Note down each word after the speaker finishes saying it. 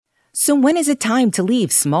So when is it time to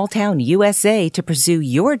leave small-town USA to pursue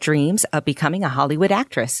your dreams of becoming a Hollywood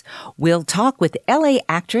actress? We'll talk with LA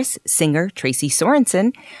actress, singer Tracy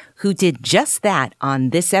Sorensen, who did just that on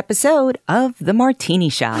this episode of The Martini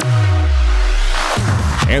Shot.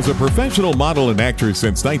 As a professional model and actress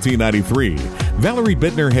since 1993, Valerie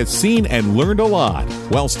Bittner has seen and learned a lot.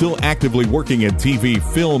 While still actively working in TV,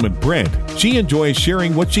 film, and print, she enjoys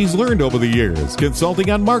sharing what she's learned over the years,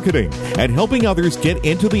 consulting on marketing, and helping others get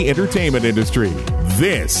into the entertainment industry.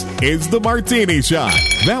 This is The Martini Shot,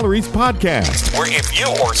 Valerie's podcast, where if you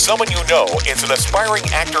or someone you know is an aspiring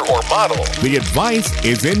actor or model, the advice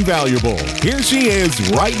is invaluable. Here she is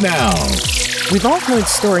right now. We've all heard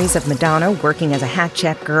stories of Madonna working as a hat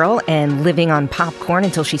check girl and living on popcorn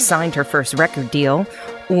until she signed her first record deal,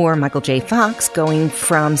 or Michael J. Fox going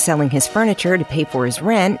from selling his furniture to pay for his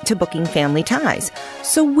rent to booking family ties.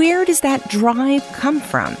 So where does that drive come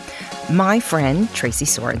from? My friend, Tracy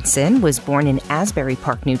Sorensen, was born in Asbury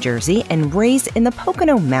Park, New Jersey, and raised in the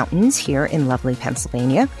Pocono Mountains here in lovely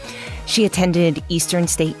Pennsylvania. She attended Eastern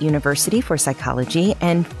State University for psychology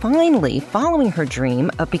and finally following her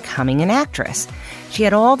dream of becoming an actress. She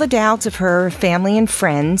had all the doubts of her family and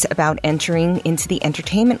friends about entering into the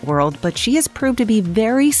entertainment world, but she has proved to be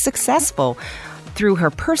very successful through her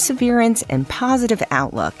perseverance and positive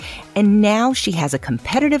outlook. And now she has a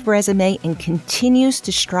competitive resume and continues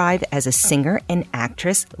to strive as a singer and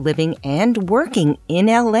actress living and working in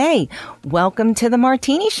LA. Welcome to The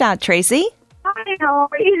Martini Shot, Tracy. Hi, how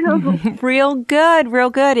are you? Real good, real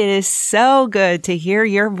good. It is so good to hear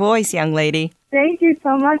your voice, young lady. Thank you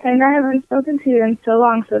so much. I know I haven't spoken to you in so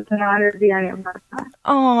long, so it's an honor to be on your podcast.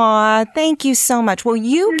 Aw, thank you so much. Well,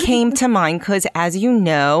 you came to mind because, as you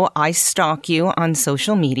know, I stalk you on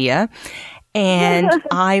social media. And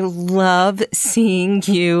I love seeing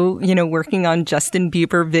you, working on Justin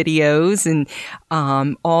Bieber videos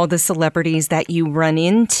and all the celebrities that you run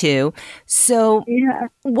into. So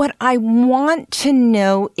what I want to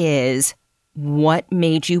know is what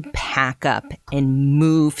made you pack up and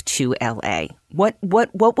move to LA? What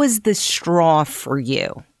was the straw for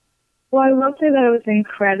you? Well, I will say that it was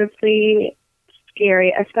incredibly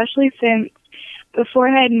scary, especially since before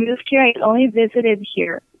I had moved here, I only visited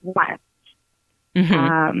here once.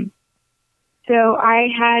 Mm-hmm. So I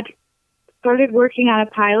had started working on a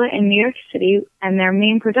pilot in New York City, and their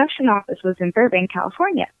main production office was in Burbank,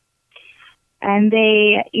 California. And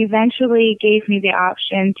they eventually gave me the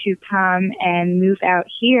option to come and move out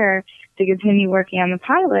here to continue working on the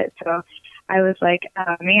pilot. So I was like,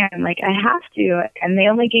 oh man, I have to. And they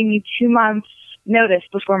only gave me 2 months notice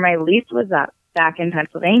before my lease was up back in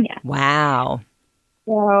Pennsylvania. Wow.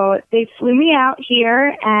 So they flew me out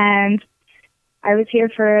here, and I was here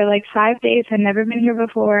for 5 days. I'd never been here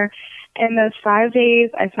before. In those 5 days,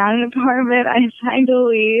 I found an apartment. I signed a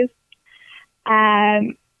lease.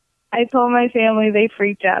 And I told my family. They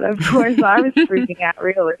freaked out, of course. I was freaking out,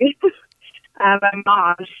 really. My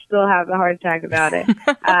mom still has a heart attack about it.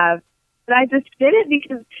 But I just did it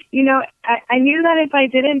because, I knew that if I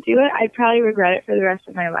didn't do it, I'd probably regret it for the rest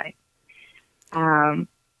of my life.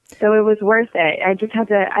 So it was worth it. I just had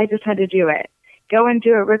to do it. Go and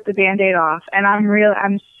do it, rip the Band-Aid off. And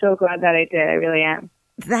I'm so glad that I did. I really am.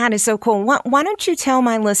 That is so cool. Why don't you tell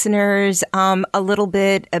my listeners a little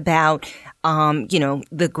bit about,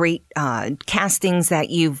 the great castings that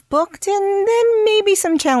you've booked and then maybe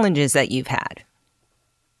some challenges that you've had?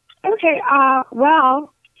 Okay. A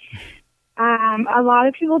lot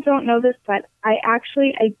of people don't know this, but I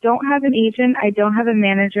don't have an agent, I don't have a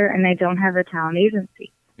manager, and I don't have a talent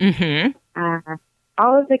agency. Mm-hmm.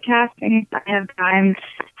 All of the castings I have done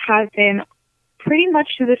have been pretty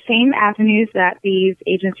much to the same avenues that these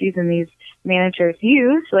agencies and these managers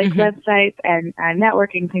use, like websites and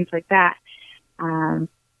networking, things like that.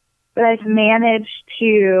 But I've managed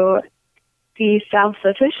to be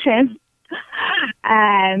self-sufficient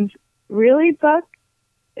and really book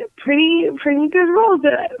pretty good roles.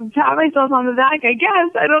 Pat myself on the back, I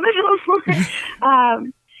guess. I don't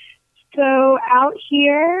know. So out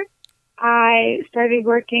here, I started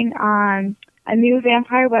working on a new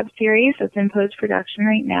vampire web series that's in post-production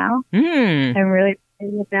right now. I'm really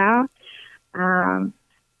excited about.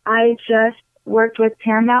 I just worked with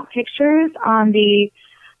Paramount Pictures on the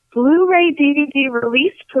Blu-ray DVD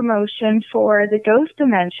release promotion for The Ghost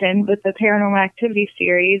Dimension with the Paranormal Activity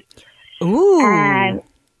series. Ooh. And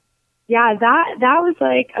yeah, that was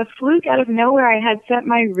like a fluke out of nowhere. I had sent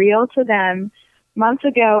my reel to them months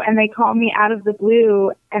ago, and they called me out of the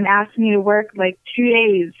blue and asked me to work 2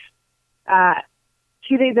 days,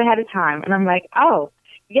 2 days ahead of time. And I'm like, oh,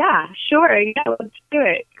 yeah, sure. Yeah, let's do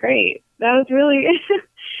it. Great. That was really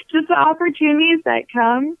just the opportunities that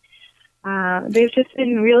come. they've just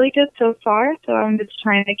been really good so far, so I'm just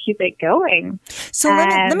trying to keep it going. So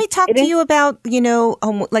let me talk to you about,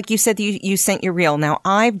 like you said, you sent your reel. Now,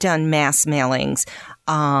 I've done mass mailings.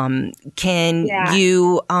 Can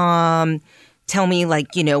you tell me,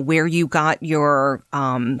 where you got your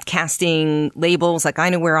casting labels? Like, I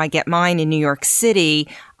know where I get mine in New York City,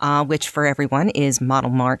 which for everyone is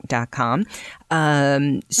modelmart.com.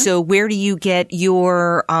 So where do you get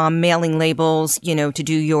your mailing labels, to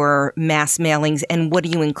do your mass mailings, and what do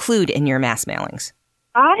you include in your mass mailings?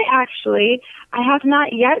 I have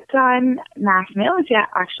not yet done mass mailings yet.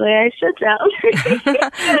 Actually, I should tell.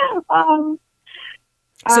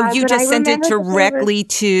 So you just sent it directly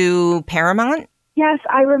to Paramount? Yes,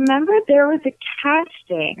 I remember there was a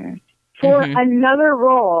casting for another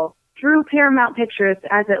role through Paramount Pictures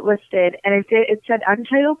as it listed, and it said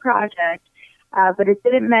Untitled Project, but it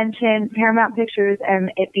didn't mention Paramount Pictures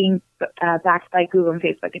and it being backed by Google and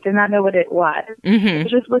Facebook. It did not know what it was. I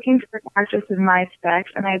was just looking for an actress in my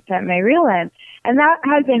specs, and I had sent my reel in. And that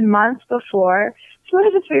had been months before. So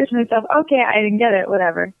I just figured to myself, okay, I didn't get it,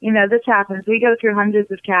 whatever. This happens. We go through hundreds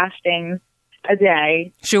of castings a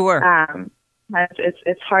day. Sure.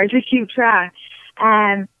 It's hard to keep track.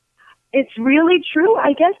 And it's really true,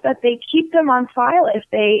 I guess, that they keep them on file. If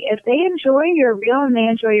they enjoy your reel and they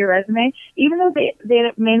enjoy your resume, even though they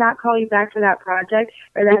may not call you back for that project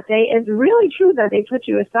or that day, it's really true that they put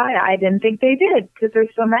you aside. I didn't think they did because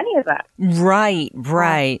there's so many of us.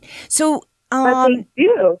 Right. So, but they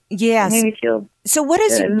do. Yes. It made me feel so what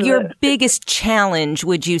is your biggest challenge,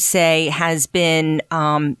 would you say, has been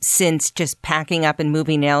since just packing up and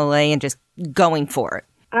moving to LA and just going for it?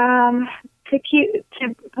 To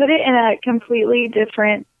put it in a completely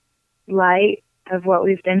different light of what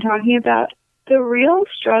we've been talking about, the real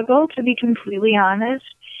struggle, to be completely honest,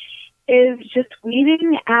 is just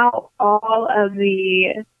weeding out all of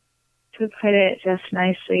the, to put it just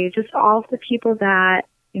nicely, just all of the people that,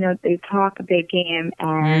 they talk a big game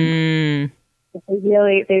and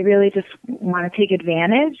they really just want to take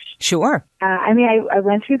advantage. Sure. I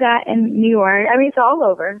went through that in New York. It's all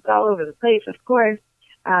over. It's all over the place, of course.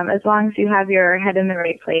 As long as you have your head in the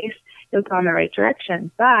right place, you'll go in the right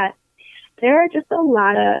direction. But there are just a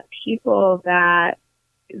lot of people that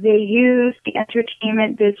they use the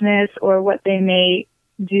entertainment business or what they may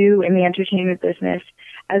do in the entertainment business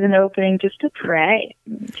as an opening just to prey,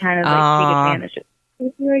 kind of take advantage of.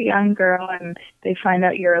 If you're a young girl and they find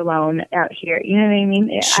out you're alone out here, you know what I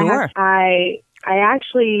mean? Sure. I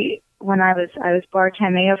actually, when I was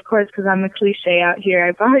bartending, of course, because I'm a cliche out here,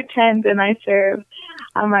 I bartend and I serve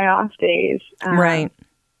on my off days. Right.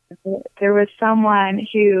 There was someone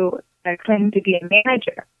who claimed to be a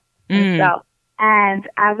manager himself, and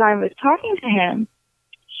as I was talking to him,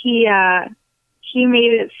 he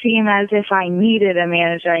made it seem as if I needed a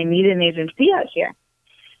manager, I needed an agency out here.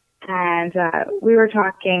 And we were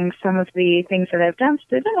talking some of the things that I've done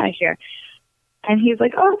out here. And he's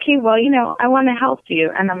like, oh, okay, well, I want to help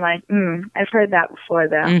you. And I'm like, I've heard that before,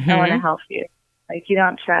 though. I want to help you. Like, you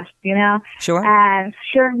don't trust, Sure. And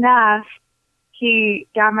sure enough, he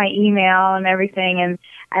got my email and everything.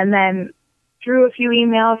 And then through a few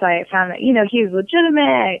emails, I found that, he was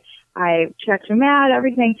legitimate. I checked him out,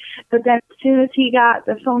 everything. But then as soon as he got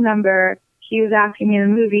the phone number, he was asking me the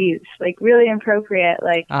movies, like really inappropriate.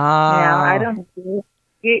 Like, I don't.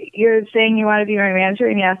 You're saying you want to be my manager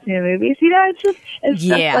and you ask me the movies. It's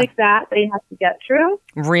stuff like that you have to get through.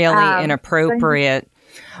 Really inappropriate.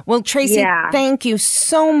 Well, Tracy, thank you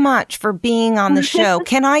so much for being on the show.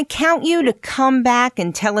 Can I count you to come back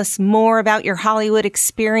and tell us more about your Hollywood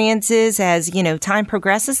experiences as, time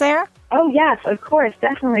progresses there? Oh, yes, of course.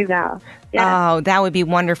 Definitely, Val. Yes. Oh, that would be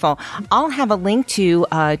wonderful. I'll have a link to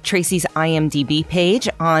Tracy's IMDb page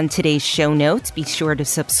on today's show notes. Be sure to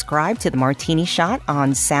subscribe to The Martini Shot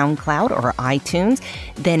on SoundCloud or iTunes.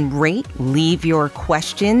 Then rate, leave your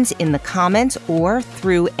questions in the comments or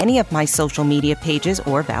through any of my social media pages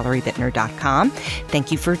or ValerieBittner.com.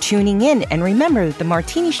 Thank you for tuning in. And remember, The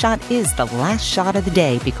Martini Shot is the last shot of the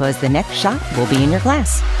day because the next shot will be in your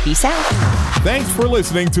glass. Peace out. Thanks for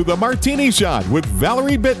listening to The Martini Shot with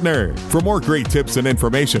Valerie Bittner. For more great tips and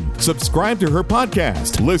information, subscribe to her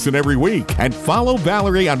podcast, listen every week, and follow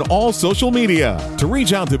Valerie on all social media. To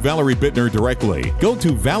reach out to Valerie Bittner directly, go to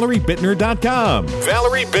ValerieBittner.com.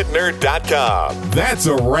 ValerieBittner.com. That's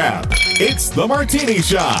a wrap. It's The Martini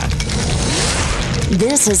Shot.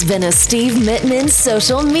 This has been a Steve Mittman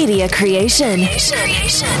social media creation.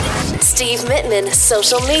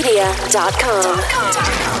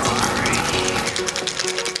 SteveMittmanSocialMedia.com.